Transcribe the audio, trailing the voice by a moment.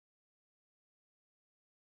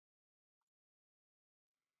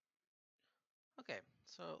Okay,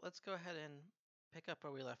 so let's go ahead and pick up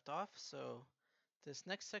where we left off. So this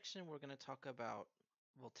next section, we're going to talk about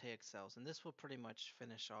voltaic cells, and this will pretty much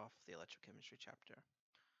finish off the electrochemistry chapter.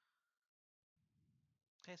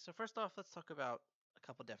 Okay, so first off, let's talk about a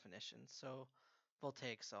couple definitions. So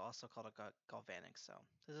voltaic cell, also called a galvanic cell.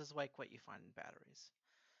 This is like what you find in batteries.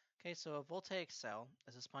 Okay, so a voltaic cell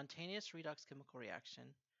is a spontaneous redox chemical reaction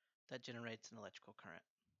that generates an electrical current.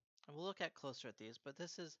 And we'll look at closer at these, but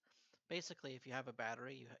this is basically if you have a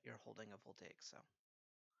battery, you're holding a voltaic cell.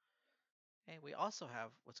 Okay, we also have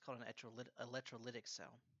what's called an electrolytic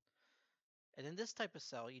cell. And in this type of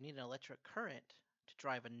cell, you need an electric current to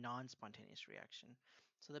drive a non-spontaneous reaction.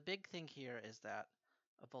 So the big thing here is that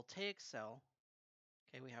a voltaic cell,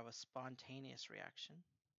 okay, we have a spontaneous reaction,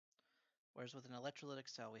 whereas with an electrolytic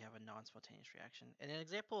cell, we have a non-spontaneous reaction. And an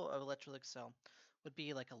example of electrolytic cell would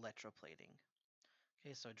be like electroplating.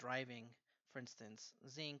 Okay, so driving, for instance,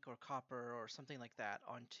 zinc or copper or something like that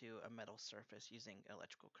onto a metal surface using an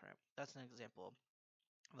electrical current. That's an example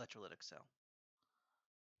of electrolytic cell.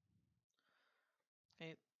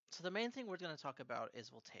 Okay, so the main thing we're going to talk about is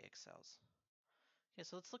voltaic cells. Okay,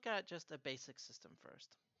 so let's look at just a basic system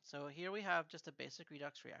first. So here we have just a basic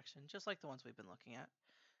redox reaction, just like the ones we've been looking at.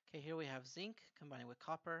 Okay, here we have zinc combining with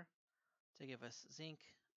copper to give us zinc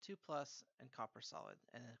 2 plus and copper solid.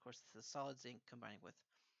 And of course, this is solid zinc combining with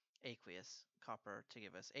aqueous copper to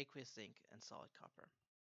give us aqueous zinc and solid copper.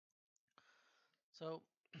 So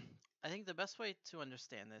I think the best way to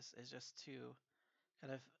understand this is just to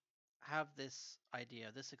kind of have this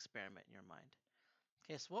idea, this experiment in your mind.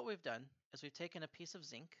 Okay, so what we've done is we've taken a piece of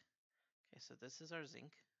zinc. Okay, so this is our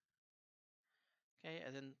zinc. Okay,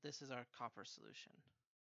 and then this is our copper solution.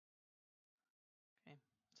 Okay,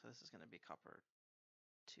 so this is going to be copper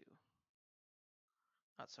 2.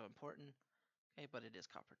 Not so important, okay, but it is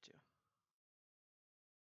copper 2.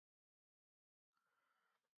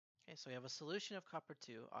 Okay, so we have a solution of copper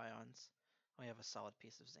 2 ions. We have a solid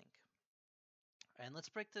piece of zinc. And let's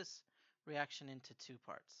break this reaction into two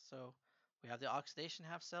parts. So we have the oxidation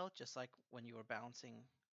half cell, just like when you were balancing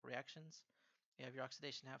reactions. You have your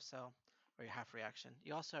oxidation half cell, or your half reaction.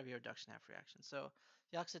 You also have your reduction half reaction. So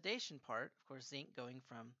the oxidation part, of course, zinc going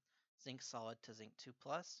from zinc solid to zinc 2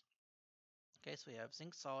 plus. Okay, so we have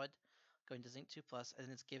zinc solid going to zinc 2 plus, and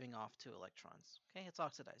it's giving off 2 electrons. Okay, it's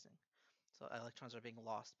oxidizing. So electrons are being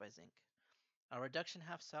lost by zinc. Our reduction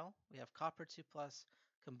half cell, we have copper 2 plus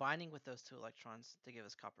combining with those 2 electrons to give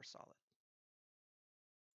us copper solid.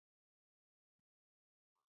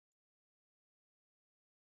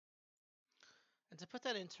 And to put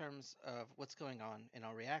that in terms of what's going on in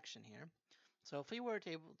our reaction here, so if we were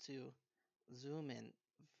to able to zoom in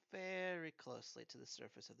very closely to the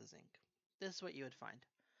surface of the zinc, this is what you would find.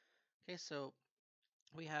 Okay, so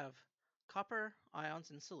we have copper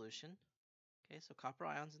ions in solution. Okay, so copper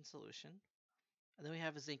ions in solution. And then we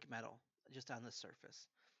have a zinc metal just on the surface.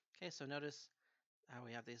 Okay, so notice how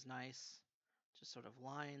we have these nice just sort of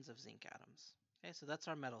lines of zinc atoms. Okay, so that's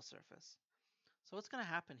our metal surface. So what's going to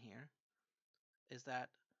happen here is that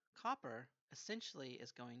copper essentially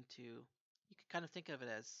is going to, you can kind of think of it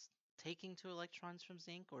as taking 2 electrons from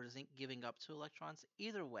zinc or zinc giving up 2 electrons,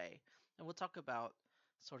 either way. And we'll talk about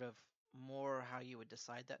sort of more how you would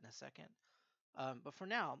decide that in a second. But for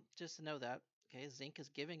now, just to know that, okay, zinc is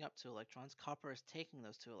giving up 2 electrons, copper is taking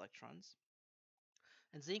those 2 electrons,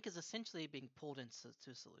 and zinc is essentially being pulled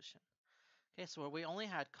into solution. Okay, so where we only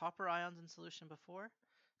had copper ions in solution before,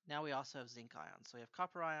 now we also have zinc ions. So we have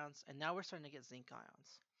copper ions, and now we're starting to get zinc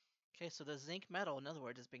ions. Okay, so the zinc metal, in other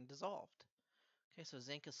words, is being dissolved. Okay, so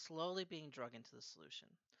zinc is slowly being drug into the solution.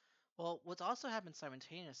 Well, what's also happened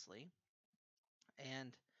simultaneously,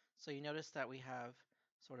 and so you notice that we have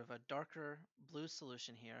sort of a darker blue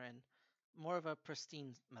solution here and more of a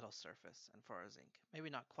pristine metal surface and for our zinc. Maybe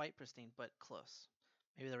not quite pristine, but close.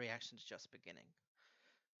 Maybe the reaction is just beginning.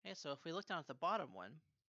 Okay, so if we look down at the bottom one,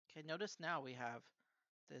 okay, notice now we have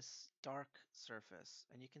this dark surface,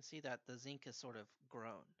 and you can see that the zinc is sort of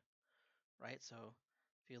grown, right? So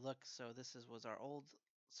if you look, so this was our old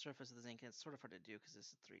surface of the zinc, and it's sort of hard to do because this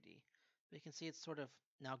is 3D. But you can see it's sort of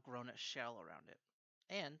now grown a shell around it.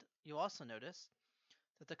 And you'll also notice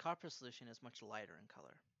that the copper solution is much lighter in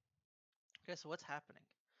color. Okay, so what's happening?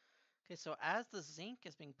 Okay, so as the zinc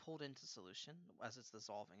is being pulled into solution, as it's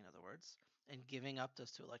dissolving, in other words, and giving up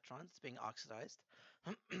those 2 electrons, it's being oxidized,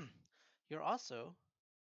 you're also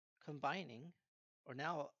combining, or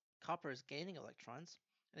now copper is gaining electrons,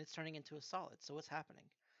 and it's turning into a solid. So what's happening?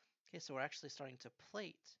 Okay, so we're actually starting to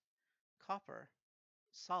plate copper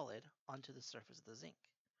solid onto the surface of the zinc.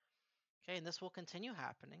 Okay, and this will continue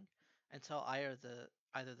happening until either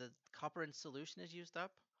the copper in solution is used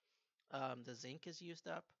up, the zinc is used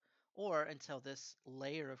up, or until this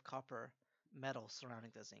layer of copper metal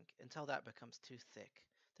surrounding the zinc, until that becomes too thick.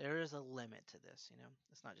 There is a limit to this, you know.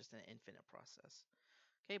 It's not just an infinite process.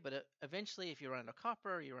 Okay, but eventually if you run out of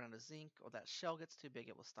copper, you run out of zinc, or that shell gets too big,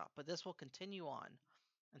 it will stop. But this will continue on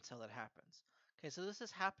until that happens. Okay, so this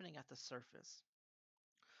is happening at the surface.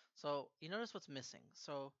 So you notice what's missing.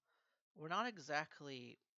 So we're not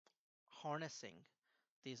exactly harnessing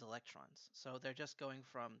these electrons. So they're just going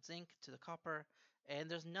from zinc to the copper, and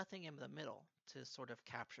there's nothing in the middle to sort of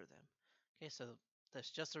capture them. Okay, so there's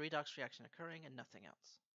just a redox reaction occurring and nothing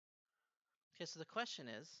else. Okay, so the question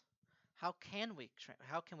is, how can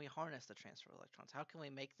we harness the transfer of electrons? How can we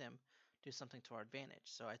make them do something to our advantage?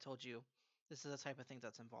 So I told you this is the type of thing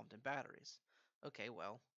that's involved in batteries. Okay,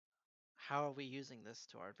 well, how are we using this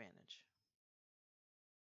to our advantage?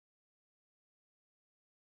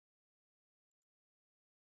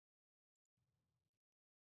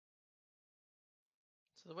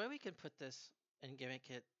 So the way we can put this and make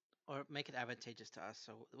it or make it advantageous to us,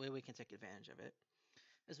 so the way we can take advantage of it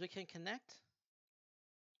is we can connect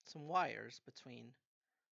some wires between,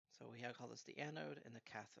 so we have call this the anode and the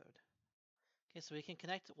cathode. Okay, so we can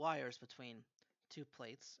connect wires between two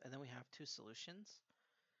plates, and then we have two solutions.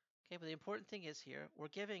 Okay, but the important thing is here, we're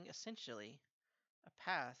giving essentially a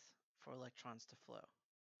path for electrons to flow.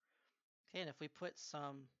 Okay, and if we put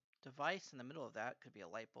some device in the middle of that, could be a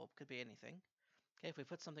light bulb, could be anything. Okay, if we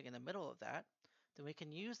put something in the middle of that, then we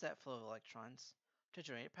can use that flow of electrons to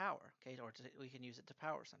generate power, okay, or we can use it to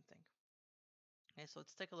power something. Okay, so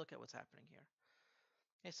let's take a look at what's happening here.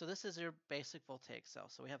 Okay, so this is your basic voltaic cell.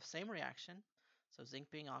 So we have the same reaction. So zinc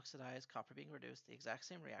being oxidized, copper being reduced, the exact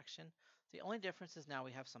same reaction. The only difference is now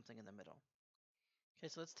we have something in the middle. Okay,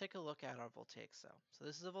 so let's take a look at our voltaic cell. So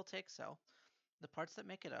this is a voltaic cell. The parts that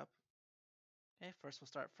make it up. Okay, first we'll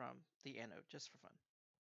start from the anode, just for fun.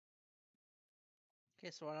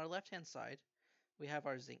 Okay, so on our left-hand side, we have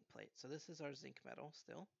our zinc plate. So this is our zinc metal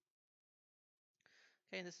still.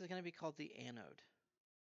 Okay, and this is going to be called the anode.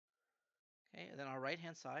 Okay, and then our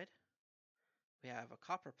right-hand side, we have a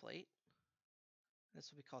copper plate.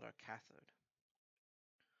 This will be called our cathode.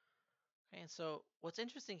 Okay, and so what's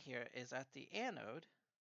interesting here is at the anode,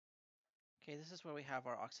 okay, this is where we have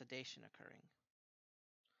our oxidation occurring.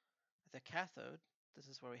 At the cathode, this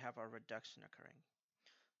is where we have our reduction occurring.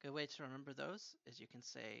 Good way to remember those is you can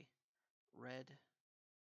say red,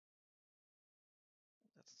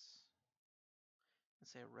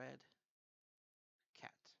 let's say red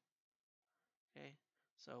cat. Okay,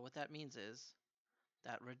 so what that means is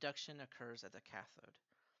that reduction occurs at the cathode.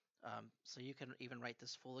 So you can even write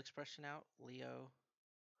this full expression out. Leo,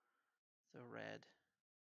 the red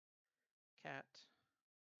cat,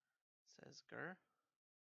 says Gur.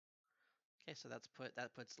 Okay, so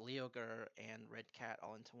that puts Leo Gur and red cat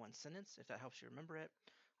all into one sentence. If that helps you remember it,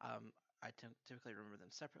 I typically remember them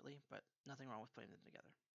separately, but nothing wrong with putting them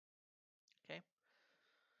together. Okay,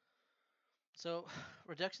 so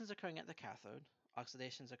reductions occurring at the cathode,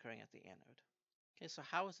 oxidations occurring at the anode. Okay, so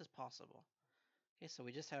how is this possible? Okay, so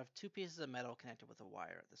we just have two pieces of metal connected with a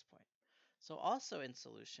wire at this point. So also in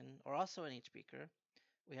solution, or also in each beaker,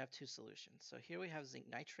 we have two solutions. So here we have zinc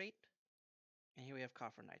nitrate, and here we have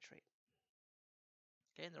copper nitrate.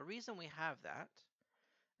 Okay, and the reason we have that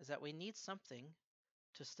is that we need something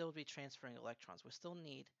to still be transferring electrons. We still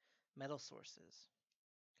need metal sources.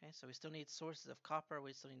 Okay, so we still need sources of copper,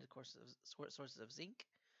 we still need sources of zinc.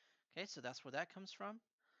 Okay, so that's where that comes from.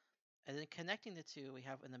 And then connecting the two, we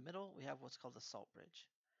have in the middle, we have what's called the salt bridge.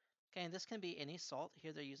 Okay, and this can be any salt.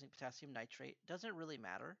 Here they're using potassium nitrate. Doesn't really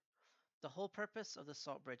matter. The whole purpose of the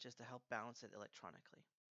salt bridge is to help balance it electronically.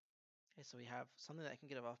 Okay, so we have something that can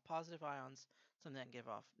give off positive ions, something that can give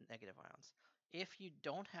off negative ions. If you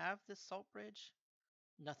don't have this salt bridge,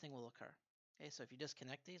 nothing will occur. Okay, so if you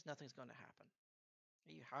disconnect these, nothing's going to happen.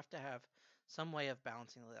 You have to have some way of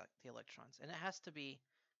balancing the electrons, and it has to be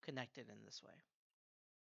connected in this way.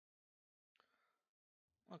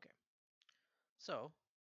 Okay, so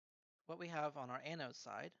what we have on our anode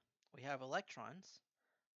side, we have electrons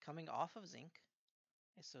coming off of zinc.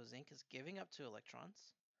 Okay, so zinc is giving up 2 electrons,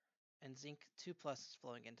 and zinc 2 plus is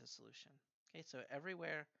flowing into solution. Okay, so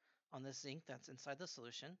everywhere on this zinc that's inside the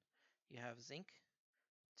solution, you have zinc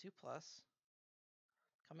 2 plus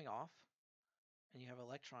coming off, and you have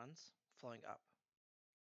electrons flowing up.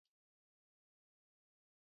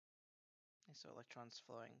 Okay, so electrons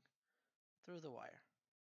flowing through the wire.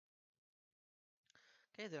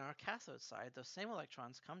 Okay, then our cathode side, those same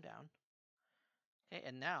electrons come down. Okay,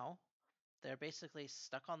 and now they're basically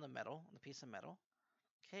stuck on the metal, on the piece of metal.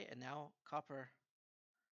 Okay, and now copper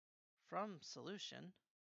from solution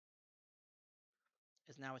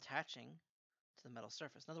is now attaching to the metal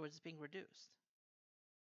surface. In other words, it's being reduced.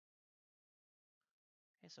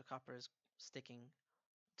 Okay, so copper is sticking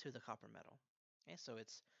to the copper metal. Okay, so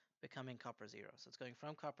it's becoming copper zero. So it's going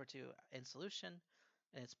from copper to in solution,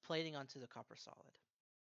 and it's plating onto the copper solid.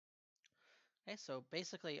 Okay, so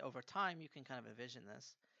basically over time, you can kind of envision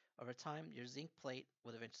this. Over time, your zinc plate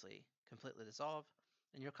would eventually completely dissolve,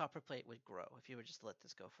 and your copper plate would grow if you would just let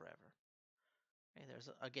this go forever.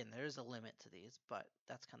 Okay, there is a limit to these, but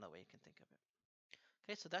that's kind of the way you can think of it.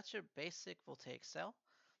 Okay, so that's your basic voltaic cell.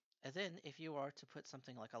 And then if you are to put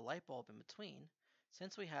something like a light bulb in between,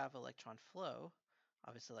 since we have electron flow,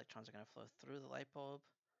 obviously electrons are going to flow through the light bulb,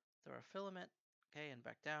 through our filament, okay, and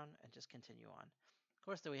back down, and just continue on. Of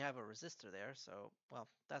course, we have a resistor there, so, well,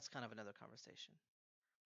 that's kind of another conversation.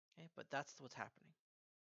 Okay, but that's what's happening.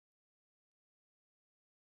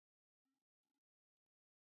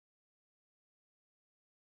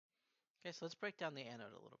 Okay, so let's break down the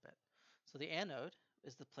anode a little bit. So the anode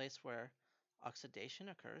is the place where oxidation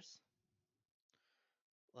occurs,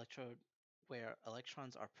 electrode where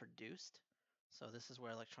electrons are produced. So this is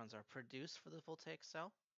where electrons are produced for the voltaic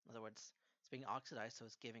cell. In other words, it's being oxidized, so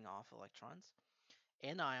it's giving off electrons.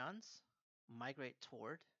 Anions migrate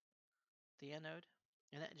toward the anode,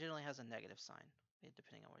 and it generally has a negative sign,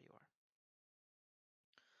 depending on where you are.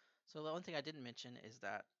 So the one thing I didn't mention is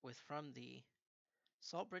that from the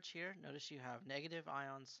salt bridge here, notice you have negative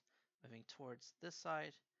ions moving towards this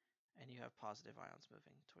side, and you have positive ions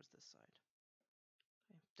moving towards this side.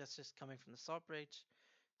 Okay. That's just coming from the salt bridge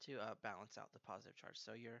to balance out the positive charge.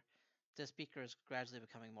 So this beaker is gradually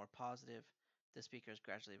becoming more positive. This beaker is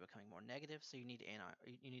gradually becoming more negative. So you need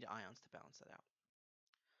ions to balance that out.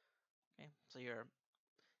 Okay, so your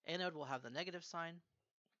anode will have the negative sign.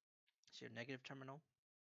 So your negative terminal.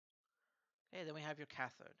 Okay, then we have your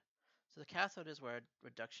cathode. So the cathode is where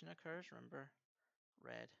reduction occurs. Remember,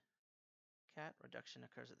 red cat, reduction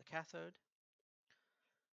occurs at the cathode.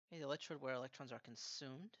 Okay, the electrode where electrons are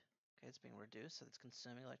consumed. Okay, it's being reduced, so it's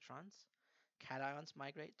consuming electrons. Cations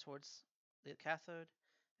migrate towards the cathode,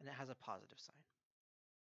 and it has a positive sign.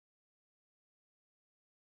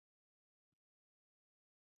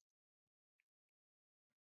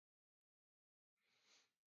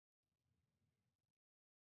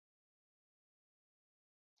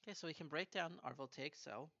 Okay, so we can break down our voltaic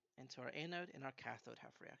cell into our anode and our cathode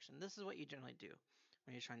half reaction. This is what you generally do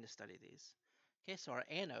when you're trying to study these. Okay, so our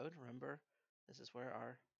anode, remember, this is where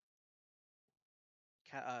our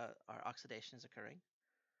oxidation is occurring.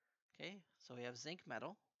 Okay, so we have zinc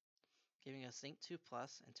metal, giving us zinc 2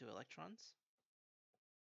 plus and 2 electrons.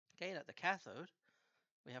 Okay, and at the cathode,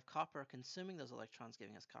 we have copper consuming those electrons,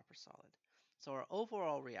 giving us copper solid. So our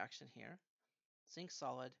overall reaction here, zinc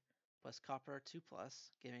solid plus copper 2 plus,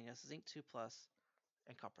 giving us zinc 2 plus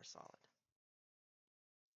and copper solid.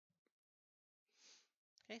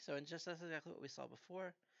 Okay, so that's exactly what we saw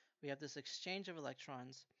before. We have this exchange of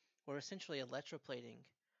electrons. We're essentially electroplating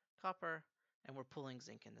copper, and we're pulling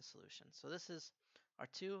zinc into solution. So this is our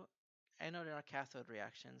two anode and our cathode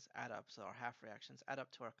reactions add up, so our half reactions add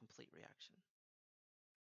up to our complete reaction.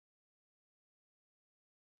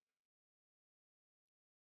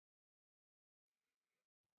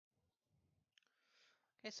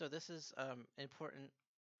 Okay, so this is an important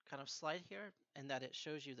kind of slide here in that it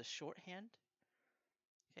shows you the shorthand.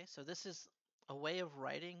 Okay, so this is a way of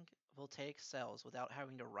writing voltaic cells without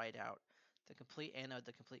having to write out the complete anode,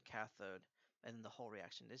 the complete cathode, and the whole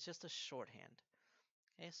reaction. It's just a shorthand.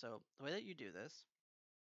 Okay, so the way that you do this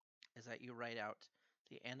is that you write out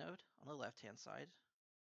the anode on the left-hand side,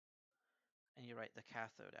 and you write the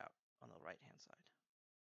cathode out on the right-hand side.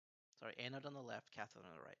 Sorry, anode on the left, cathode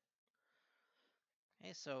on the right.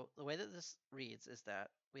 Okay, so the way that this reads is that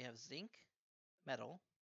we have zinc metal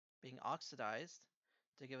being oxidized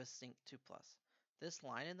to give us zinc 2 plus. This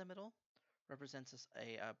line in the middle represents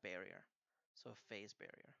a barrier, so a phase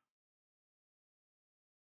barrier.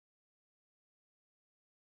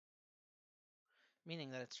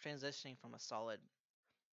 Meaning that it's transitioning from a solid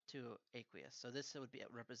to aqueous. So this would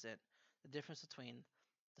represent the difference between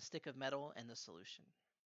the stick of metal and the solution.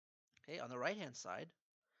 Okay, on the right-hand side,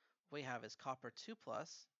 what we have is copper 2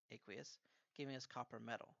 plus aqueous, giving us copper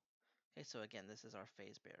metal. Okay, so again, this is our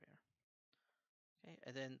phase barrier. Okay,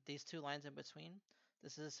 and then these two lines in between,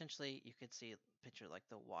 this is essentially, you could see, picture like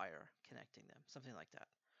the wire connecting them, something like that.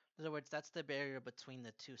 In other words, that's the barrier between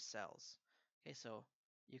the two cells. Okay, so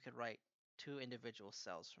you could write two individual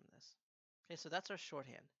cells from this. Okay, so that's our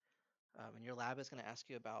shorthand. And your lab is going to ask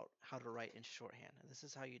you about how to write in shorthand, and this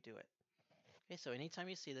is how you do it. Okay, so anytime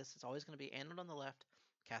you see this, it's always going to be anode on the left,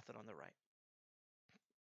 cathode on the right.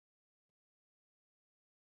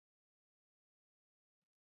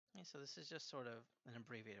 Okay, so this is just sort of an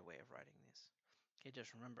abbreviated way of writing these. Okay,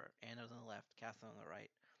 just remember anode on the left, cathode on the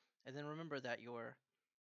right. And then remember that your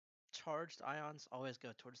charged ions always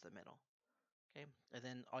go towards the middle. Okay, and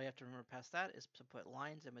then all you have to remember past that is to put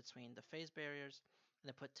lines in between the phase barriers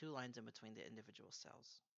and to put 2 lines in between the individual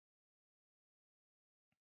cells.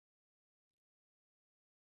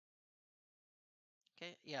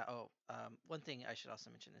 Okay, yeah, one thing I should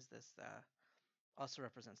also mention is this also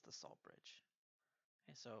represents the salt bridge.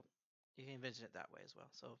 Okay, so you can envision it that way as well.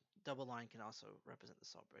 So double line can also represent the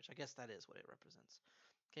salt bridge. I guess that is what it represents.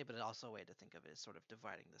 Okay, but also a way to think of it is sort of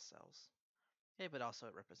dividing the cells. Okay, but also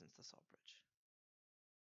it represents the salt bridge.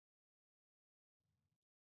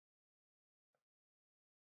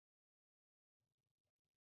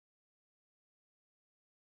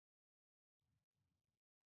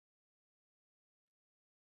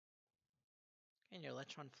 And your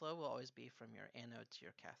electron flow will always be from your anode to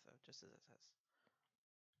your cathode, just as it says.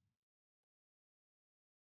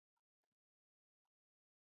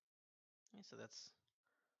 Okay, so that's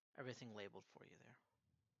everything labeled for you there.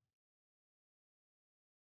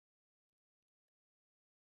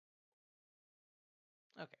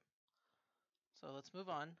 Okay, so let's move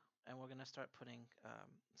on, and we're going to start putting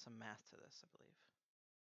some math to this, I believe.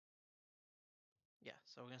 Yeah,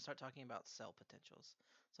 so we're going to start talking about cell potentials.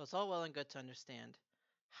 So it's all well and good to understand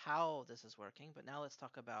how this is working, but now let's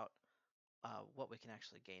talk about what we can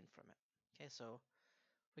actually gain from it. Okay, so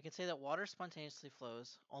we can say that water spontaneously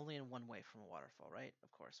flows only in one way from a waterfall, right?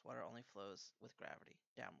 Of course, water only flows with gravity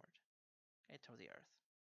downward, okay, toward the earth.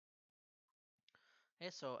 Okay,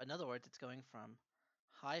 so in other words, it's going from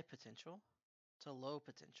high potential to low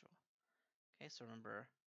potential. Okay, so remember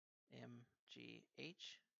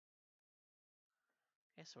MGH.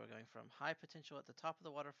 Okay, so we're going from high potential at the top of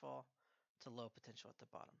the waterfall to low potential at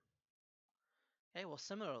the bottom. Okay, well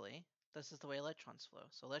similarly, this is the way electrons flow.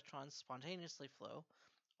 So electrons spontaneously flow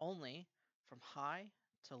only from high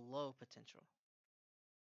to low potential.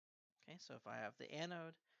 Okay, so if I have the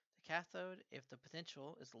anode, the cathode, if the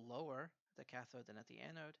potential is lower at the cathode than at the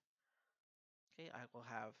anode, okay, I will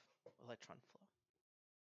have electron flow.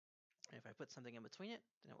 And if I put something in between it,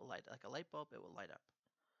 then it will light like a light bulb, it will light up.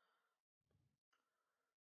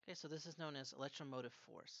 Okay, so this is known as electromotive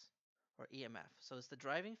force, or EMF. So it's the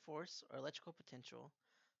driving force or electrical potential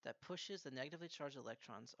that pushes the negatively charged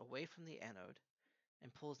electrons away from the anode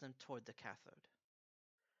and pulls them toward the cathode.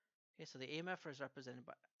 Okay, so the EMF is represented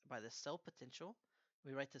by the cell potential.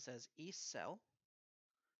 We write this as E cell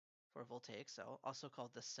for a voltaic cell, also called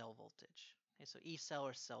the cell voltage. Okay, so E cell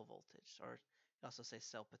or cell voltage, or you also say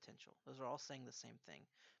cell potential. Those are all saying the same thing,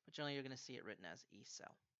 but generally you're going to see it written as E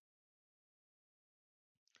cell.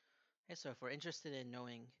 Okay, so if we're interested in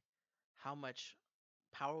knowing how much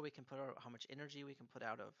power we can put out, how much energy we can put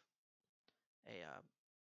out of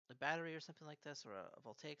a battery or something like this, or a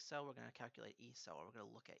voltaic cell, we're going to calculate E cell, or we're going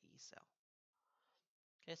to look at E cell.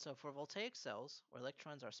 Okay, so for voltaic cells, where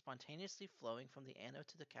electrons are spontaneously flowing from the anode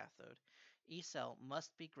to the cathode, E cell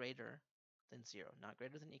must be greater than 0. Not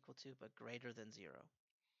greater than equal to, but greater than 0.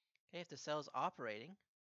 Okay, if the cell is operating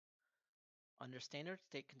under standard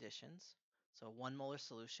state conditions, so 1 molar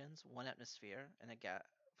solutions, 1 atmosphere and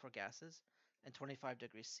for gases, and 25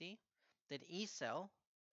 degrees C, then E cell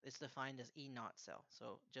is defined as E naught cell.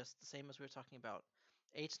 So just the same as we were talking about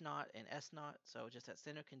H naught and S naught, so just at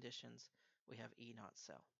standard conditions, we have E naught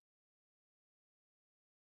cell.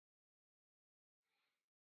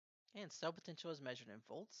 And cell potential is measured in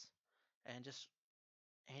volts, and just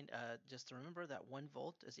to remember that 1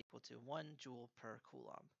 volt is equal to 1 joule per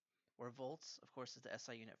coulomb, where volts, of course, is the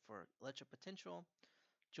SI unit for electric potential,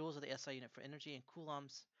 joules are the SI unit for energy, and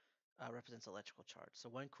coulombs represents electrical charge. So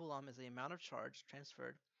 1 coulomb is the amount of charge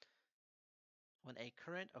transferred when a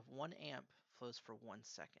current of 1 amp flows for 1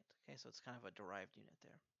 second. Okay, so it's kind of a derived unit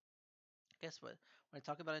there. Guess what? When I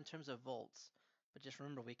talk about in terms of volts, but just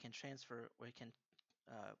remember we can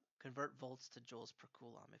convert volts to joules per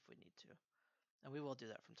coulomb if we need to. And we will do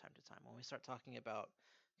that from time to time when we start talking about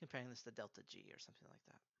comparing this to delta G or something like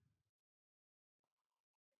that.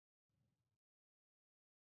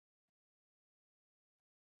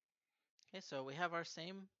 Okay, so we have our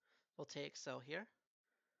same voltaic cell here.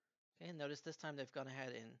 Okay, notice this time they've gone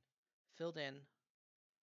ahead and filled in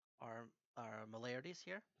our molarities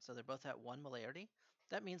here. So they're both at 1 molarity.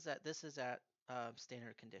 That means that this is at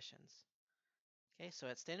standard conditions. Okay, so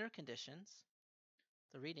at standard conditions,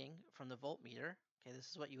 the reading from the voltmeter, okay, this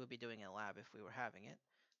is what you would be doing in a lab if we were having it.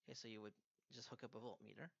 Okay, so you would just hook up a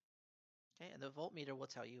voltmeter. Okay, and the voltmeter will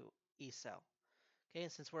tell you E cell. Okay,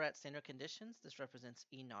 and since we're at standard conditions, this represents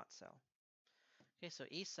E naught cell. Okay, so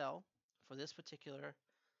E cell for this particular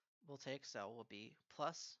voltaic cell will be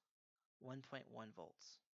plus 1.1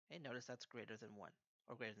 volts. Okay, notice that's greater than 1,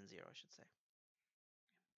 or greater than 0, I should say.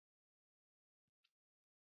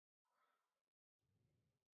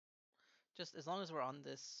 Just as long as we're on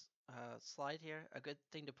this slide here, a good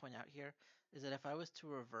thing to point out here is that if I was to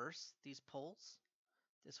reverse these poles,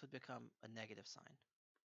 this would become a negative sign.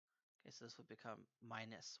 Okay, so this would become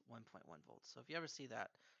minus 1.1 volts. So if you ever see that,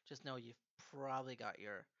 just know you've probably got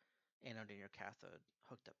your anode and your cathode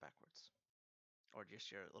hooked up backwards, or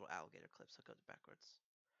just your little alligator clips hooked up backwards.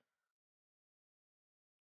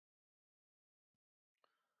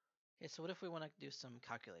 Okay, so what if we want to do some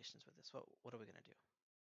calculations with this? What are we going to do?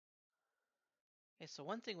 Okay, so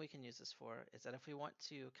one thing we can use this for is that if we want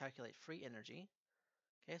to calculate free energy,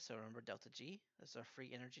 okay, so remember delta G, this is our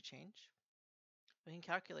free energy change. We can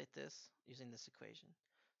calculate this using this equation.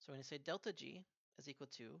 So when you say delta G is equal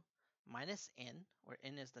to minus N, where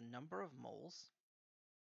N is the number of moles,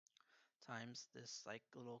 times this like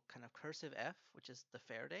little kind of cursive F, which is the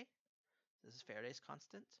Faraday. This is Faraday's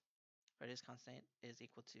constant. Faraday's constant is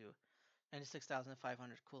equal to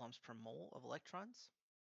 96,500 coulombs per mole of electrons,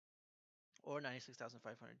 or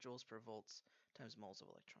 96,500 joules per volts times moles of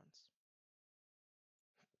electrons.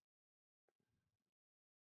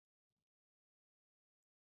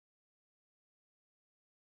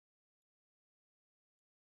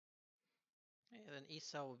 Okay, and then E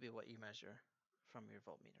cell will be what you measure from your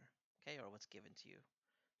voltmeter, okay, or what's given to you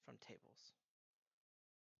from tables.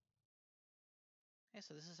 Okay,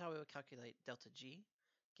 so this is how we would calculate delta G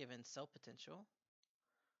given cell potential.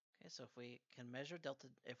 Okay, so if we can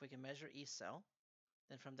measure E cell,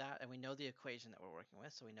 then from that, and we know the equation that we're working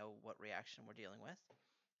with, so we know what reaction we're dealing with,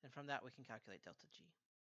 and from that we can calculate delta G.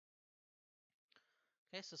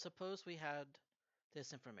 Okay, so suppose we had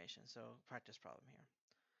this information, so practice problem here.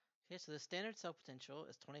 Okay, so the standard cell potential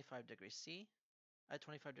is 25 degrees C. At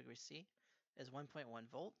 25 degrees C is 1.1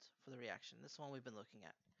 volt for the reaction. This one we've been looking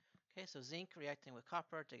at. Okay, so zinc reacting with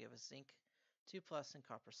copper to give us zinc 2 plus and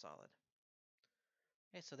copper solid.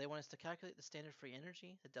 Okay, so they want us to calculate the standard free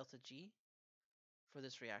energy, the delta G, for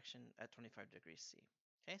this reaction at 25 degrees C.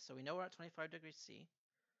 Okay, so we know we're at 25 degrees C.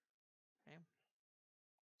 Okay,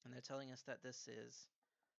 and they're telling us that this is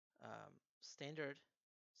standard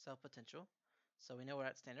cell potential. So we know we're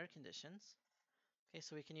at standard conditions. Okay,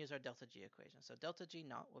 so we can use our delta G equation. So delta G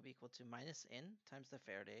naught will be equal to minus N times the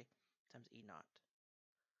Faraday times E naught.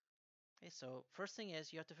 Okay, so first thing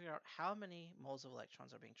is you have to figure out how many moles of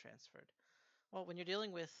electrons are being transferred. Well, when you're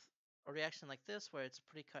dealing with a reaction like this where it's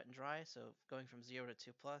pretty cut and dry, so going from 0 to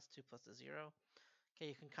 2 plus to 0, okay,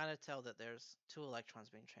 you can kind of tell that there's 2 electrons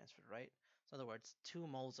being transferred, right? So in other words, 2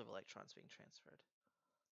 moles of electrons being transferred.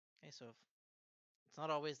 Okay, so it's not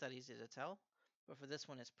always that easy to tell, but for this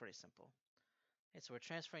one it's pretty simple. Okay, so we're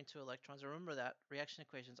transferring 2 electrons. Remember that reaction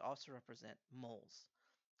equations also represent moles.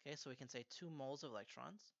 Okay, so we can say 2 moles of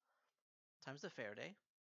electrons times the Faraday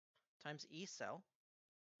times E cell,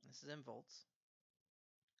 this is in volts,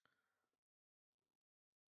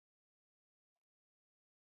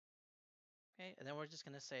 okay, and then we're just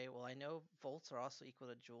going to say, well, I know volts are also equal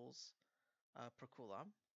to joules per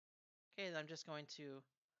coulomb. Okay, then I'm just going to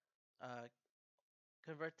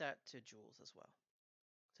convert that to joules as well,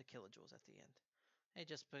 to kilojoules at the end. Okay,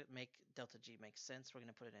 just make delta G make sense. We're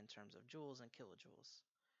going to put it in terms of joules and kilojoules.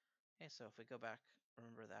 Okay, so if we go back,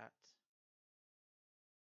 remember that.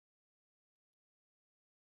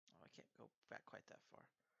 Oh, I can't go back quite that far.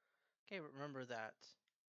 Okay, remember that.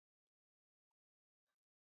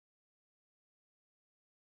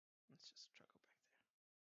 Let's just try to go back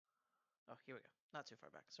there. Oh, here we go. Not too far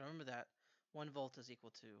back. So remember that 1 volt is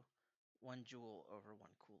equal to 1 joule over 1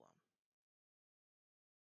 coulomb.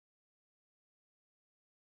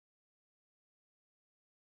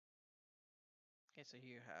 Okay, so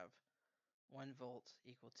here you have 1 volt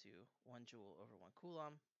equal to 1 joule over 1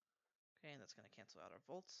 coulomb. Okay, and that's going to cancel out our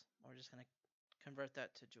volts. We're just going to convert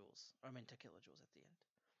that to joules, or I mean to kilojoules at the end.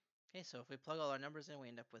 Okay, so if we plug all our numbers in,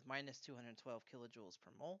 we end up with minus 212 kilojoules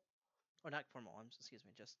per mole. Or not per mole, excuse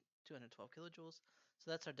me, just 212 kilojoules.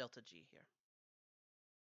 So that's our delta G here.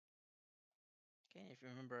 Okay, if you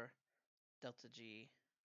remember delta G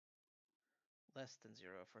less than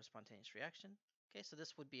 0 for a spontaneous reaction. Okay, so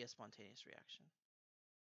this would be a spontaneous reaction.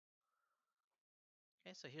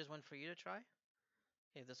 Okay, so here's one for you to try.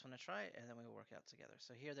 Give this one a try, and then we will work it out together.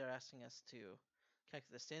 So here they're asking us to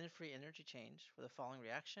calculate the standard free energy change for the following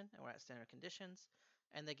reaction, and we're at standard conditions,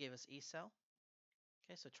 and they gave us E cell.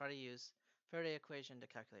 Okay, so try to use Faraday equation to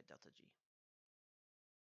calculate delta G.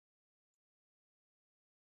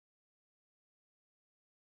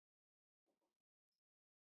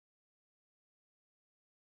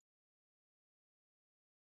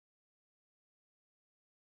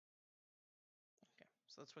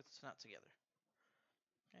 so let's work this one out together.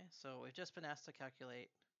 Okay, so we've just been asked to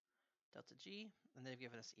calculate delta G, and they've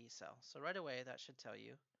given us E cell. So right away, that should tell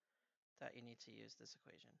you that you need to use this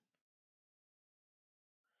equation.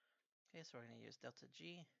 Okay, so we're going to use delta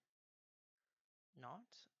G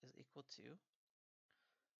naught is equal to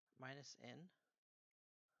minus N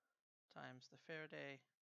times the Faraday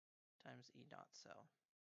times E naught cell.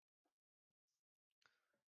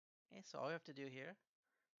 Okay, so all we have to do here,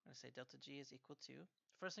 I'm going to say delta G is equal to,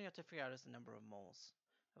 first thing you have to figure out is the number of moles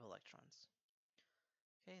of electrons.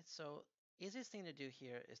 Okay, so easiest thing to do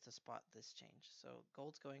here is to spot this change. So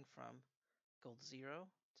gold's going from gold 0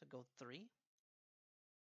 to gold 3.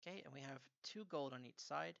 Okay, and we have 2 gold on each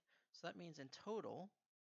side. So that means in total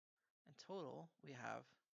we have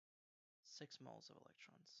 6 moles of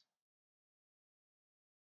electrons.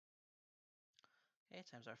 Okay,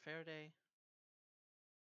 times our Faraday.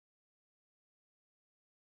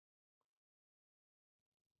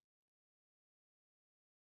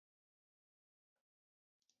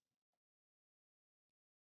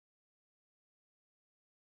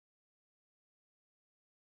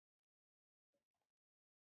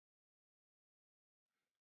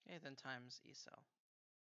 Okay, then times E cell.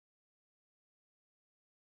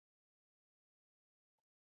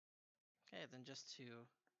 Okay, then just to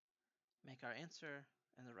make our answer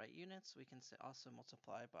in the right units, we can also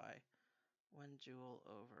multiply by 1 joule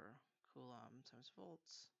over coulomb times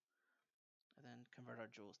volts, and then convert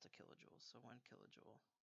our joules to kilojoules. So 1 kilojoule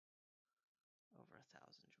over 1,000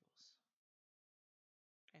 joules.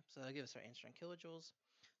 Okay, so that'll give us our answer in kilojoules.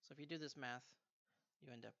 So if you do this math,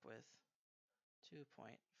 you end up with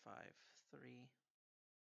 2.53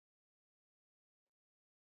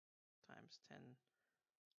 times 10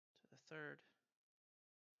 to the third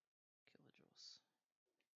kilojoules.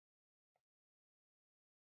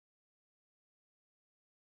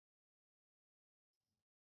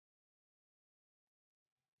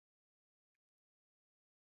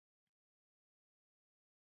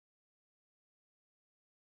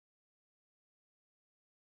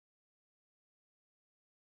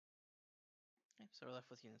 Okay, so we're left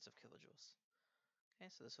with units of kilojoules. Okay,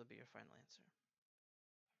 so this would be your final answer.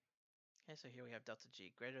 Okay, so here we have delta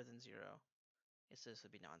G greater than 0. So this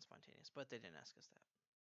would be non-spontaneous, but they didn't ask us that.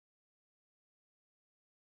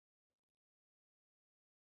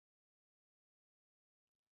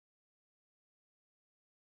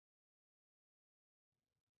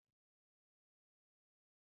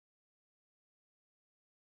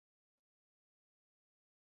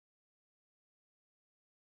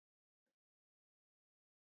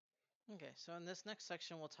 Okay, so in this next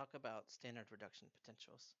section, we'll talk about standard reduction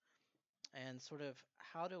potentials and sort of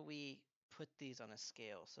how do we put these on a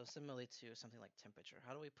scale. So similarly to something like temperature,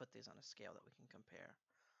 how do we put these on a scale that we can compare?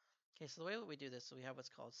 Okay, so the way that we do this, so we have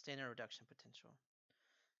what's called standard reduction potential.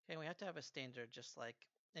 Okay, we have to have a standard just like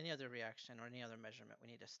any other reaction or any other measurement,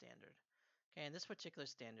 we need a standard. Okay, and this particular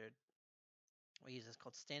standard we use is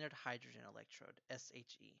called standard hydrogen electrode,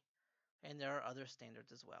 SHE. And there are other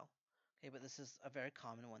standards as well. Okay, but this is a very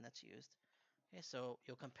common one that's used. Okay, so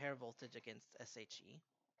you'll compare voltage against SHE.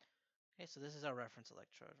 Okay, so this is our reference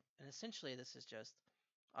electrode. And essentially this is just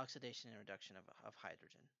oxidation and reduction of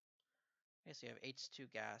hydrogen. Okay, so you have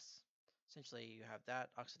H2 gas. Essentially you have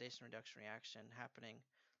that oxidation reduction reaction happening,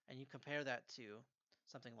 and you compare that to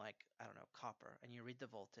something like, I don't know, copper, and you read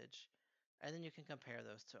the voltage, and then you can compare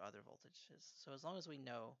those to other voltages. So as long as we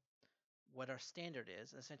know what our standard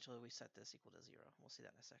is, essentially we set this equal to 0. We'll see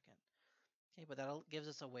that in a second. Okay, but that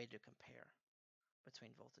gives us a way to compare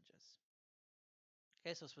between voltages.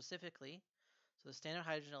 Okay, so specifically, so the standard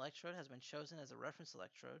hydrogen electrode has been chosen as a reference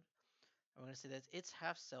electrode. And we're going to say that its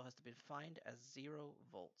half cell has to be defined as 0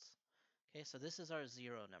 volts. Okay, so this is our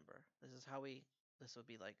 0 number. This would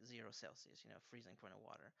be like 0 Celsius, freezing point of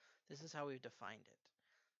water. This is how we've defined it.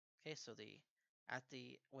 Okay, so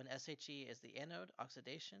when SHE is the anode,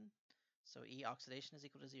 oxidation, so E oxidation is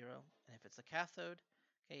equal to 0. And if it's the cathode,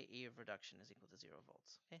 okay, E of reduction is equal to 0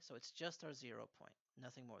 volts. Okay, so it's just our 0 point,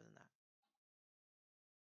 nothing more than that.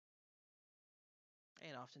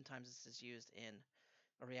 And oftentimes this is used in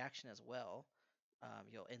a reaction as well.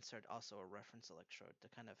 You'll insert also a reference electrode to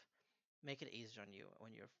kind of make it easier on you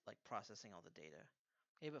when you're like processing all the data.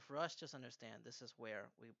 Okay, but for us, just understand this is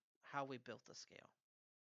how we built the scale.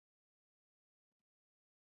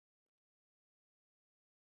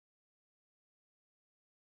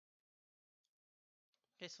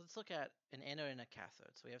 Okay, so let's look at an anode and a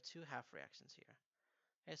cathode. So we have 2 half reactions here.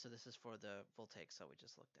 Okay, so this is for the voltaic cell we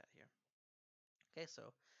just looked at here. Okay,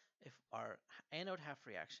 so if our anode half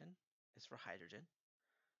reaction is for hydrogen,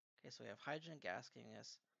 okay, so we have hydrogen gas giving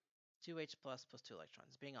us 2H plus 2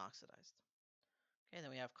 electrons being oxidized. Okay, and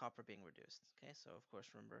then we have copper being reduced. Okay, so of course,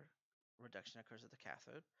 remember, reduction occurs at the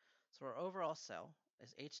cathode. So our overall cell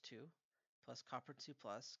is H2 plus copper 2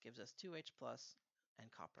 plus gives us 2H plus and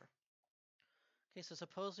copper. Okay, so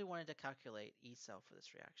suppose we wanted to calculate E cell for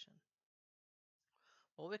this reaction.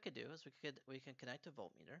 What we could do is we can connect a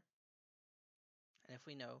voltmeter, and if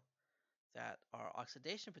we know that our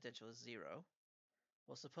oxidation potential is 0,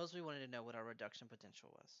 well, suppose we wanted to know what our reduction potential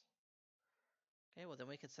was. Okay, well then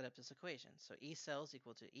we could set up this equation. So E cell is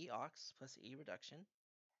equal to E ox plus E reduction.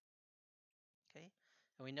 Okay,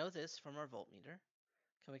 and we know this from our voltmeter.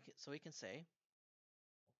 So we can say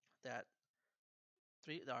that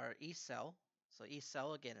our E cell, so E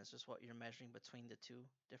cell again is just what you're measuring between the two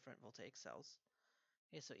different voltaic cells.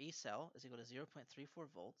 Okay, so E cell is equal to 0.34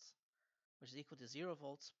 volts, which is equal to 0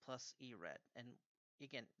 volts plus E red. And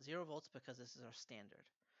again, 0 volts because this is our standard.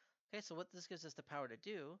 Okay, so what this gives us the power to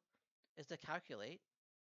do is to calculate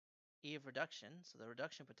E of reduction, so the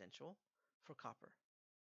reduction potential for copper,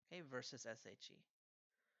 okay, versus SHE.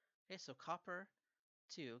 Okay, so copper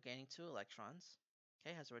 2 gaining 2 electrons,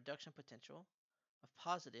 okay, has a reduction potential of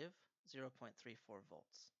positive 0.34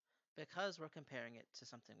 volts because we're comparing it to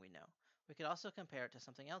something we know. We could also compare it to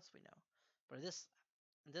something else we know, but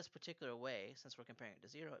in this particular way, since we're comparing it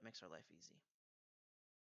to 0, it makes our life easy.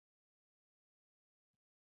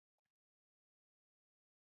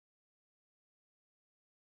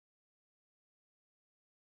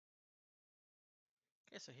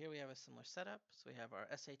 Okay, so here we have a similar setup. So we have our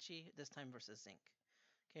SHE, this time versus zinc.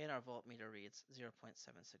 Okay, and our voltmeter reads 0.76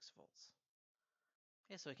 volts.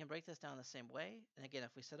 Okay, so we can break this down the same way. And again,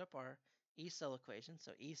 if we set up our E cell equation,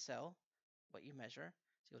 so E cell, what you measure,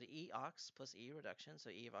 is equal to E ox plus E reduction, so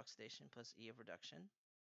E of oxidation plus E of reduction.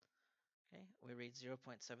 Okay, we read 0.76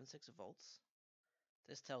 volts.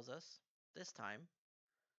 This tells us this time,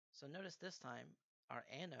 so notice this time our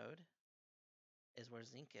anode is where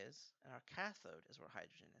zinc is, and our cathode is where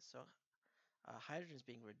hydrogen is. So hydrogen is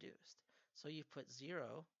being reduced. So you put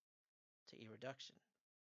 0 to E reduction.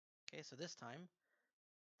 Okay, so this time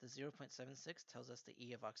the 0.76 tells us the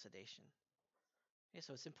E of oxidation. Okay,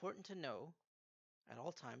 so it's important to know at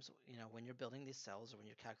all times, when you're building these cells or when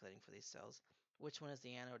you're calculating for these cells, which one is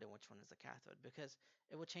the anode and which one is the cathode, because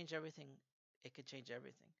it will change everything. It could change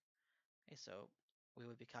everything. Okay, so we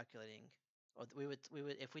would be calculating, or we would,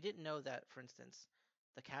 if we didn't know that, for instance,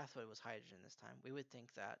 the cathode was hydrogen this time, we would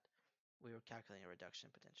think that we were calculating a reduction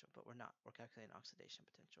potential, but we're not. We're calculating oxidation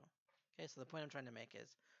potential. Okay, so the point I'm trying to make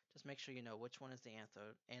is just make sure you know which one is the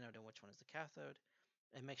anode and which one is the cathode,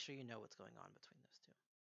 and make sure you know what's going on between those two.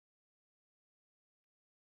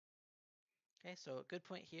 Okay, so a good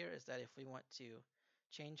point here is that if we want to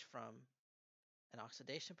change from an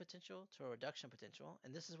oxidation potential to a reduction potential,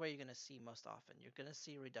 and this is where you're going to see most often. You're going to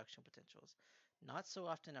see reduction potentials. Not so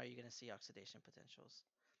often are you going to see oxidation potentials.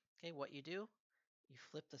 Okay, what you do, you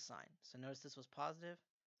flip the sign. So notice this was positive,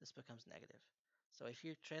 this becomes negative. So if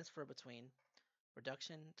you transfer between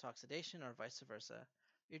reduction to oxidation or vice versa,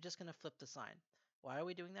 you're just going to flip the sign. Why are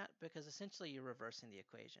we doing that? Because essentially you're reversing the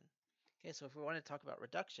equation. Okay, so if we want to talk about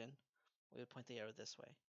reduction, we would point the arrow this way.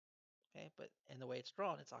 Okay, but in the way it's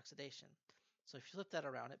drawn, it's oxidation. So if you flip that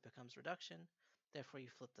around, it becomes reduction. Therefore, you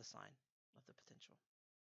flip the sign of the potential.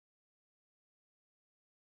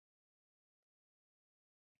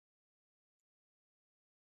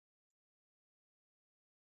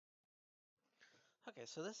 Okay,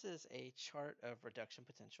 so this is a chart of reduction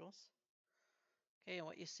potentials. Okay, and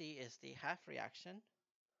what you see is the half reaction,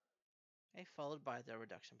 okay, followed by the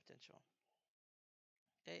reduction potential.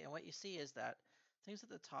 Okay, and what you see is that things at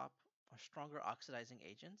the top are stronger oxidizing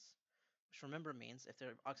agents, which remember means if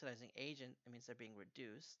they're oxidizing agent, it means they're being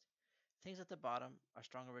reduced. Things at the bottom are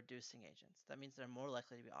stronger reducing agents. That means they're more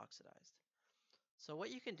likely to be oxidized. So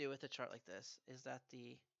what you can do with a chart like this is that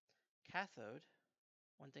the cathode,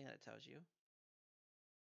 one thing that it tells you,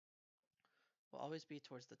 will always be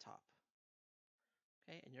towards the top.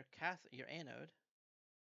 Okay, and your anode,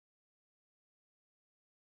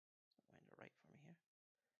 wind to right for me here.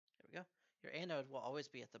 There we go. Your anode will always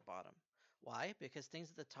be at the bottom. Why? Because things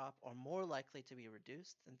at the top are more likely to be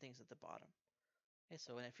reduced than things at the bottom. Okay,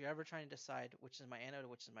 so if you're ever trying to decide which is my anode or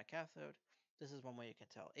which is my cathode, this is one way you can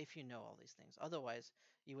tell if you know all these things. Otherwise,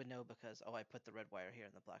 you would know because, oh, I put the red wire here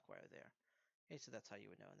and the black wire there. Okay, so that's how you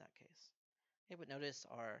would know in that case. Okay, but notice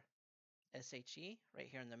our SHE right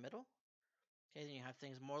here in the middle. Okay, then you have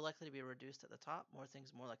things more likely to be reduced at the top,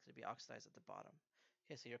 things more likely to be oxidized at the bottom.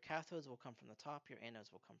 Okay, so your cathodes will come from the top, your anodes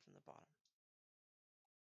will come from the bottom.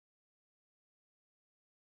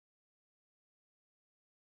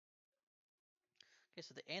 Okay,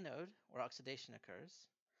 so the anode, where oxidation occurs,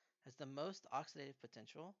 has the most oxidative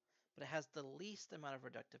potential but it has the least amount of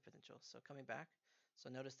reductive potential. So coming back, so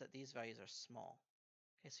notice that these values are small.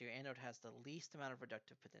 Okay, so your anode has the least amount of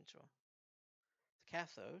reductive potential. The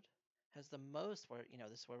cathode has the most, where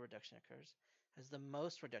this is where reduction occurs, has the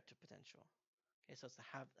most reductive potential. Okay, so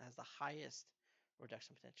has the highest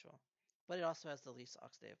reduction potential, but it also has the least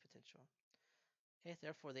oxidative potential. Okay,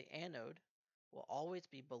 therefore the anode will always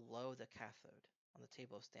be below the cathode on the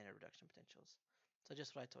table of standard reduction potentials. So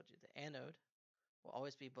just what I told you, the anode will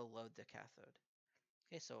always be below the cathode.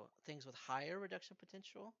 Okay, so things with higher reduction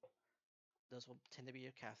potential, those will tend to be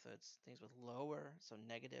your cathodes. Things with lower, so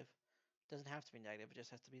negative, doesn't have to be negative, it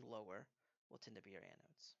just has to be lower, will tend to be your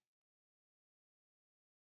anodes.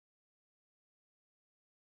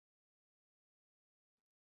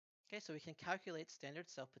 Okay, so we can calculate standard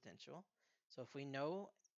cell potential. So if we know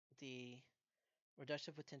the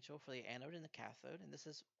reductive potential for the anode and the cathode, and this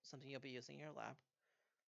is something you'll be using in your lab.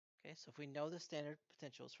 Okay, so if we know the standard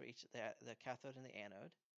potentials for each the cathode and the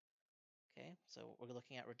anode, okay, so we're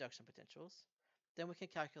looking at reduction potentials, then we can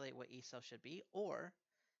calculate what E cell should be, or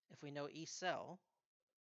if we know E cell,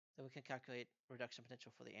 then we can calculate reduction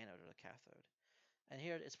potential for the anode or the cathode. And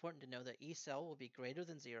here it's important to know that E cell will be greater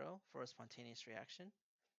than 0 for a spontaneous reaction,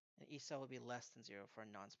 and E cell will be less than 0 for a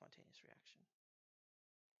non-spontaneous reaction.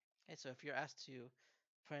 Okay, so if you're asked to,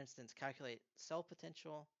 for instance, calculate cell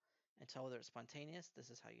potential and tell whether it's spontaneous, this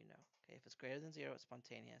is how you know. Okay, if it's greater than 0, it's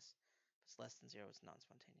spontaneous. If it's less than 0, it's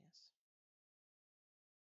non-spontaneous.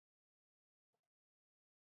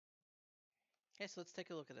 Okay, so let's take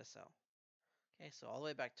a look at a cell. Okay, so all the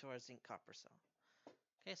way back to our zinc copper cell.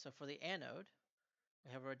 Okay, so for the anode,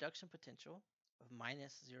 we have a reduction potential of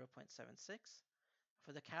minus 0.76.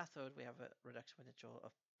 For the cathode, we have a reduction potential of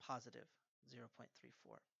positive 0.34.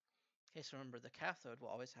 Okay, so remember the cathode will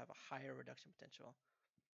always have a higher reduction potential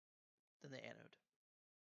than the anode.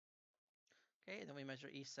 Okay, and then we measure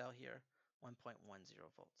E cell here, 1.10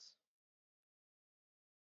 volts.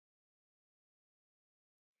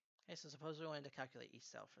 Okay, so suppose we wanted to calculate E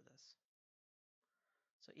cell for this.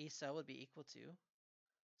 So E cell would be equal to,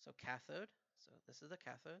 so cathode, so this is the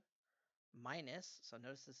cathode, minus, so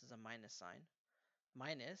notice this is a minus sign,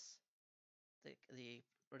 minus the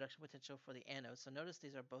reduction potential for the anode. So notice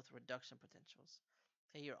these are both reduction potentials.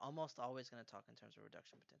 Okay, you're almost always going to talk in terms of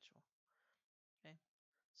reduction potential. Okay,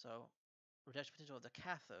 so reduction potential of the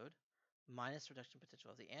cathode minus reduction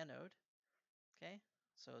potential of the anode. Okay,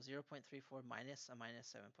 so 0.34 minus a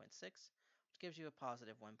minus 7.6, which gives you a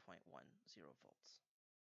positive 1.10 volts.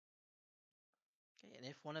 Okay, and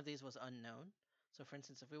if one of these was unknown, so for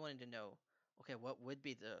instance, if we wanted to know, okay, what would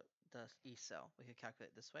be the E cell, we could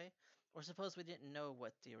calculate this way. Or suppose we didn't know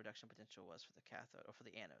what the reduction potential was for the cathode or for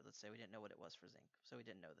the anode. Let's say we didn't know what it was for zinc, so we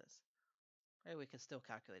didn't know this. Okay, we could still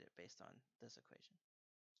calculate it based on this equation.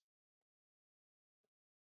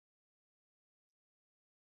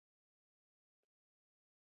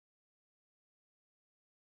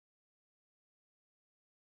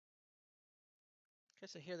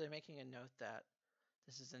 Okay, so here they're making a note that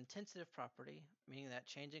this is an intensive property, meaning that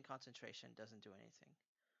changing concentration doesn't do anything.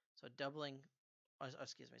 So doubling, or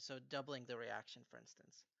excuse me, so doubling the reaction, for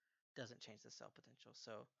instance, doesn't change the cell potential.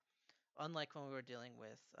 So unlike when we were dealing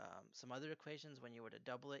with some other equations, when you were to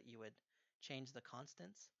double it, you would change the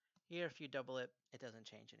constants. Here, if you double it, it doesn't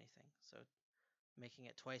change anything. So making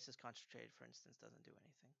it twice as concentrated, for instance, doesn't do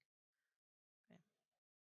anything. Okay.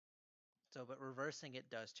 So, but reversing it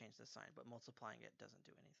does change the sign, but multiplying it doesn't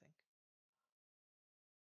do anything.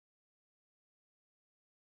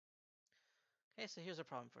 Okay, so here's a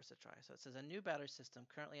problem for us to try. So it says a new battery system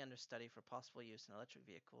currently under study for possible use in electric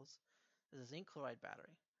vehicles is a zinc chloride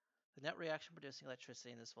battery. The net reaction producing electricity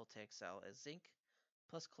in this voltaic cell is zinc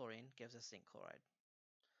plus chlorine gives us zinc chloride.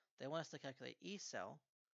 They want us to calculate E cell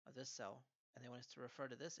of this cell, and they want us to refer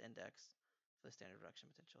to this index for the standard reduction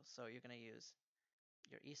potential. So you're going to use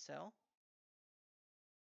your E cell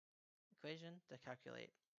equation to calculate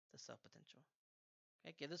the cell potential.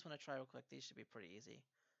 Okay, give this one a try real quick. These should be pretty easy,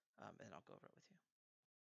 and I'll go over it with you.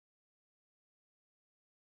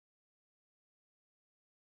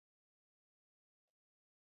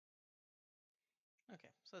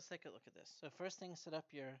 Okay, so let's take a look at this. So first thing, set up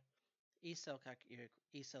your E cell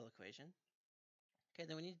equation. Okay,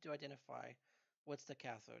 then we need to identify what's the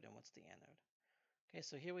cathode and what's the anode. Okay,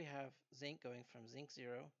 so here we have zinc going from zinc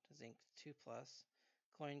 0 to zinc 2 plus,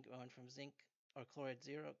 chlorine going from zinc or chloride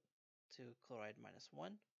 0 to chloride minus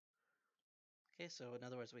 1. Okay, so in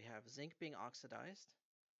other words, we have zinc being oxidized.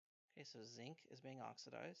 Okay, so zinc is being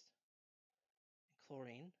oxidized, and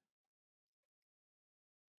chlorine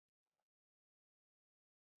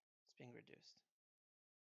is being reduced.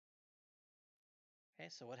 Okay,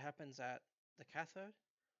 so what happens at the cathode?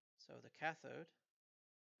 So the cathode,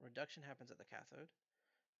 reduction happens at the cathode.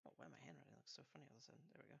 Oh, why my handwriting looks so funny all of a sudden?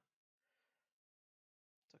 There we go.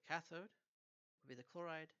 So cathode would be the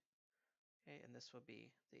chloride, okay, and this will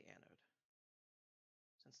be the anode,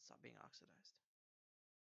 since it's not being oxidized.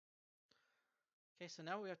 Okay, so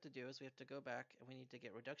now what we have to do is we have to go back and we need to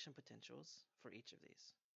get reduction potentials for each of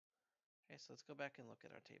these. Okay, so let's go back and look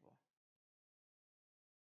at our table.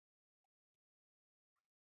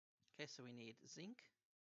 Okay, so we need zinc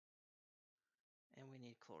and we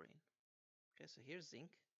need chlorine. Okay, so here's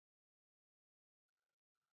zinc.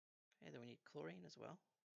 Okay, then we need chlorine as well.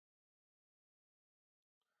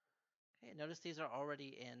 Okay, notice these are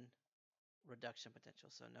already in reduction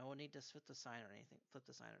potential, so no need to flip the sign or anything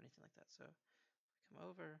like that. So come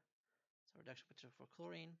over, so reduction potential for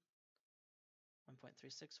chlorine,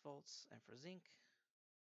 1.36 volts, and for zinc,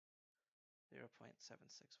 0.76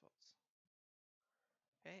 volts.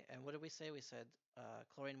 Okay, and what did we say? We said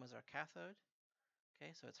chlorine was our cathode.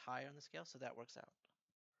 Okay, so it's higher on the scale, so that works out.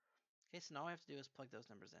 Okay, so now all I have to do is plug those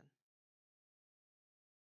numbers in.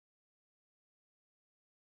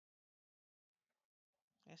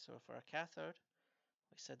 Okay, so for our cathode,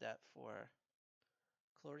 we said that for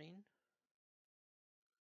chlorine,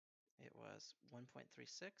 it was 1.36.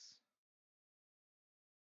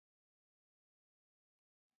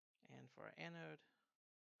 And for our anode,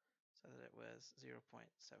 so that it was 0.76,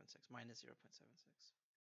 minus 0.76.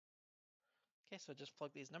 Okay, so just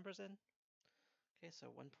plug these numbers in. Okay, so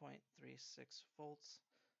 1.36 volts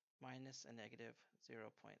minus a negative 0.76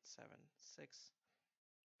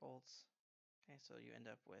 volts. Okay, so you end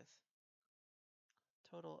up with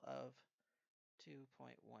a total of 2.12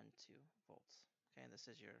 volts. Okay, and this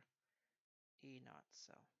is your E naught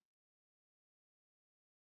cell.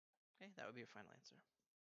 Okay, that would be your final answer.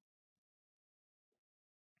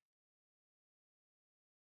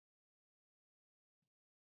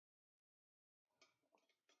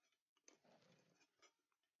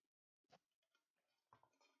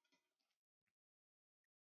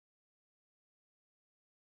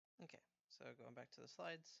 Okay, so going back to the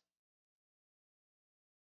slides,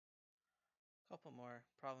 a couple more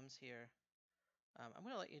problems here. I'm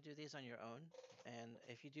going to let you do these on your own, and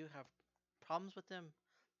if you do have problems with them,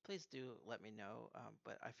 please do let me know.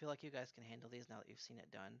 But I feel like you guys can handle these now that you've seen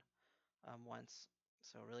it done once,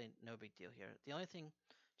 so really no big deal here. The only thing,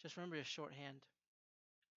 just remember your shorthand.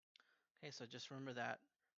 Okay, so just remember that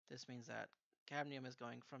this means that cadmium is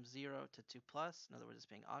going from 0 to 2 plus. In other words, it's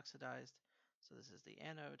being oxidized. So this is the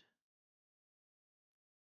anode,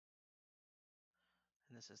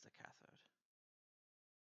 and this is the cathode.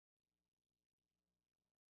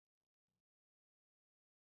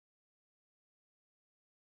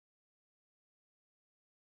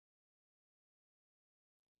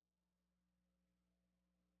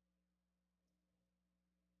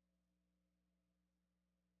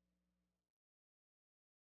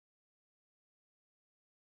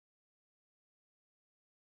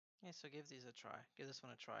 Okay, so give these a try. Give this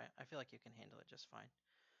one a try. I feel like you can handle it just fine.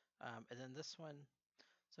 And then this one,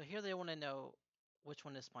 so here they want to know which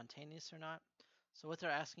one is spontaneous or not. So what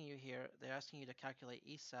they're asking you here, they're asking you to calculate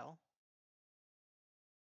E cell.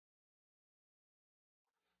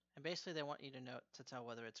 And basically they want you to know to tell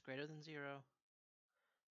whether it's greater than 0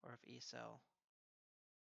 or if E cell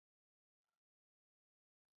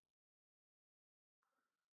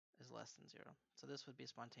is less than 0. So this would be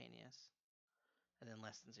spontaneous, and then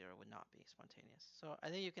less than 0 would not be spontaneous. So I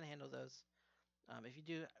think you can handle those. If you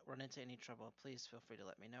do run into any trouble, please feel free to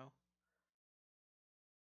let me know.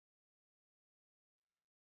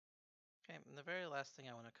 Okay, and the very last thing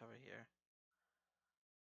I want to cover here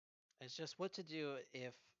is just what to do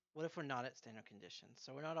what if we're not at standard conditions?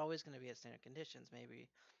 So we're not always going to be at standard conditions. Maybe,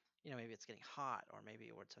 maybe it's getting hot, or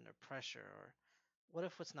maybe it's under pressure, or what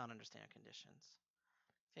if it's not under standard conditions?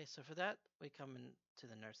 Okay, so for that, we come into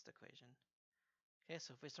the Nernst equation. Okay,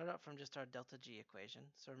 so if we start out from just our delta G equation,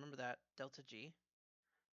 so remember that delta G,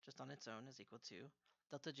 just on its own, is equal to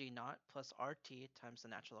delta G naught plus RT times the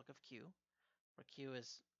natural log of Q, where Q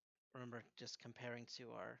is, remember, just comparing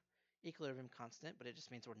to our equilibrium constant, but it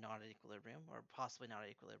just means we're not at equilibrium, or possibly not at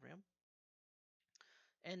equilibrium.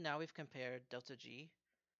 And now we've compared delta G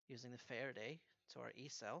using the Faraday to our E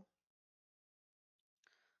cell.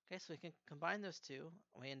 Okay, so we can combine those two,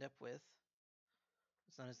 and we end up with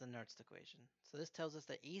what's known as the Nernst equation. So this tells us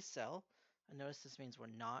that E cell, and notice this means we're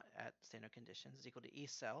not at standard conditions, is equal to E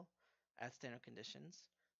cell at standard conditions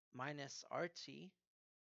minus RT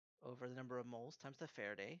over the number of moles times the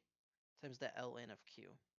Faraday times the ln of Q.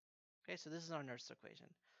 Okay, so this is our Nernst equation.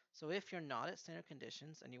 So if you're not at standard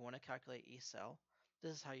conditions and you want to calculate E cell,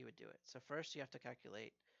 this is how you would do it. So first you have to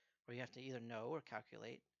calculate, or you have to either know or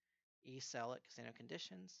calculate E cell at standard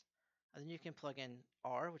conditions, and then you can plug in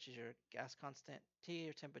R, which is your gas constant, T,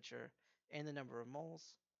 your temperature, and the number of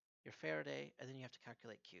moles, your Faraday, and then you have to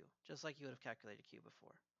calculate Q, just like you would have calculated Q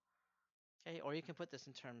before. Okay, or you can put this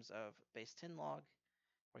in terms of base 10 log,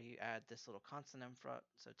 where you add this little constant in front,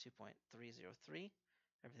 so 2.303.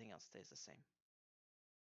 Everything else stays the same.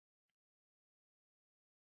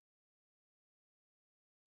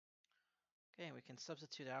 Okay, we can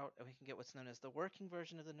substitute out, and we can get what's known as the working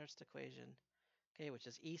version of the Nernst equation, okay, which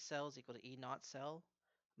is E cell is equal to E naught cell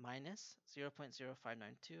minus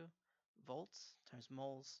 0.0592 volts times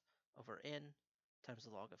moles over N times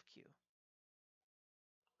the log of Q.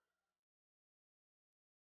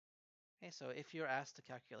 Okay, so if you're asked to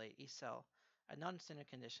calculate E cell at non-standard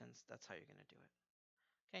conditions, that's how you're going to do it.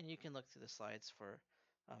 Okay, and you can look through the slides for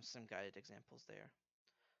some guided examples there.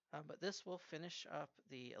 But this will finish up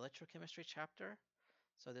the electrochemistry chapter.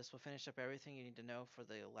 So this will finish up everything you need to know for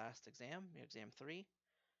the last exam, your exam 3.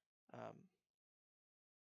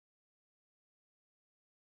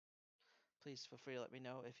 Please feel free to let me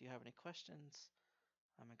know if you have any questions,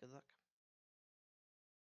 and good luck.